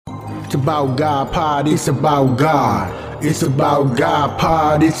It's about God, pod. It's about God. It's about God,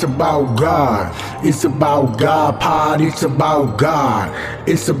 pod. It's about God. It's about God, pod. It's about God.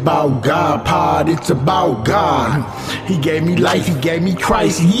 It's about God, pod. It's about God. He gave me life. He gave me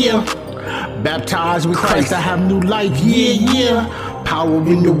Christ. Yeah. Baptized with Christ. I have new life. Yeah, yeah. Power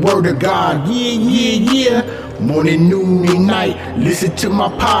in the word of God. Yeah, yeah, yeah. Morning, noon, and night, listen to my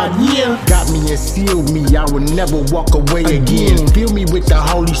pod, yeah. Got me and sealed me, I will never walk away again. Fill me with the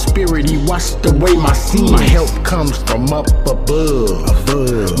Holy Spirit, He washed away my sin. My help comes from up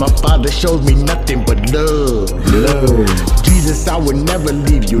above. My Father shows me nothing but love. Jesus, I will never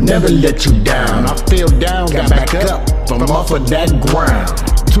leave you, never let you down. I fell down, got back up from off of that ground.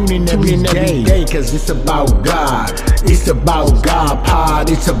 Tune in every day, cause it's about God. It's about God, pod,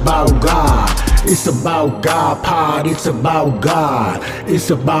 it's about God. It's about God, pod, it's about God.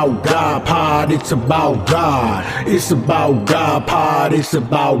 It's about God, pod, it's about God. It's about God, pod, it's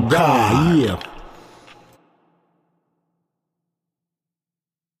about God, yeah.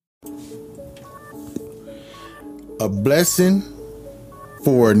 A blessing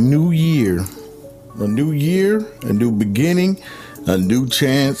for a new year. A new year, a new beginning, a new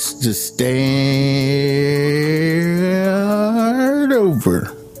chance to start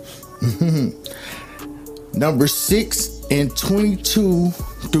over. Number 6 and 22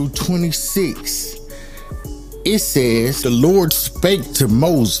 through 26. It says, the Lord spake to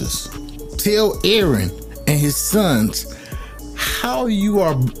Moses, tell Aaron and his sons how you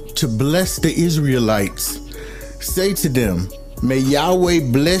are to bless the Israelites. Say to them, may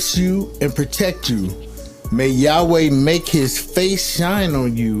Yahweh bless you and protect you. May Yahweh make his face shine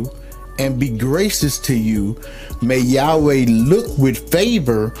on you and be gracious to you. May Yahweh look with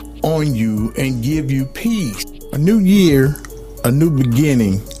favor on you and give you peace. A new year, a new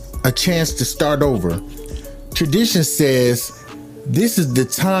beginning, a chance to start over. Tradition says this is the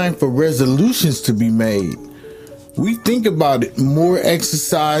time for resolutions to be made. We think about it, more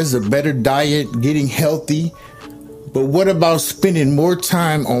exercise, a better diet, getting healthy. But what about spending more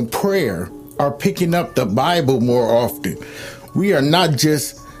time on prayer or picking up the Bible more often? We are not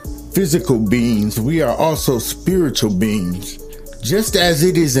just physical beings, we are also spiritual beings. Just as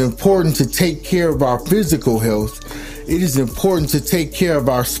it is important to take care of our physical health, it is important to take care of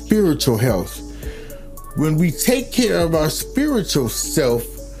our spiritual health. When we take care of our spiritual self,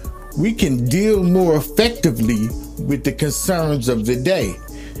 we can deal more effectively with the concerns of the day.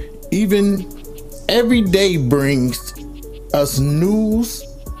 Even every day brings us news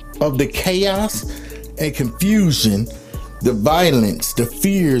of the chaos and confusion, the violence, the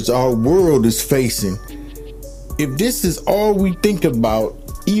fears our world is facing. If this is all we think about,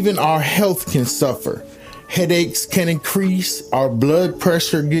 even our health can suffer. Headaches can increase, our blood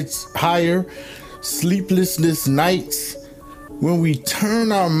pressure gets higher, sleeplessness nights. When we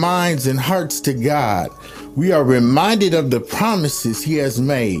turn our minds and hearts to God, we are reminded of the promises He has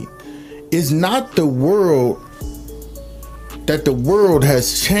made. It's not the world that the world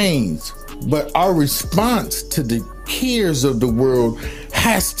has changed, but our response to the cares of the world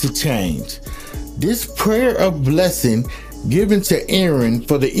has to change. This prayer of blessing given to Aaron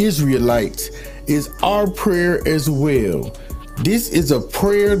for the Israelites is our prayer as well. This is a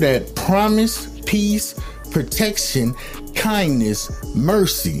prayer that promises peace, protection, kindness,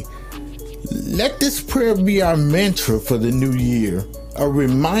 mercy. Let this prayer be our mantra for the new year, a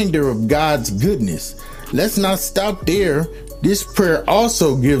reminder of God's goodness. Let's not stop there. This prayer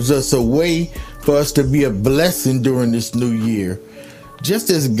also gives us a way for us to be a blessing during this new year.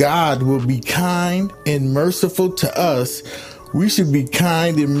 Just as God will be kind and merciful to us, we should be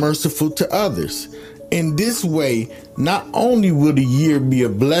kind and merciful to others. In this way, not only will the year be a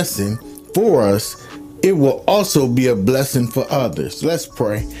blessing for us, it will also be a blessing for others. Let's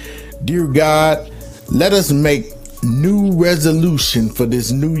pray. Dear God, let us make new resolution for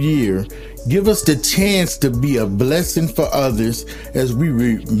this new year. Give us the chance to be a blessing for others as we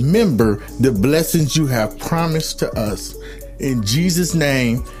remember the blessings you have promised to us. In Jesus'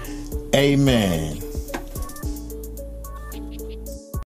 name, amen.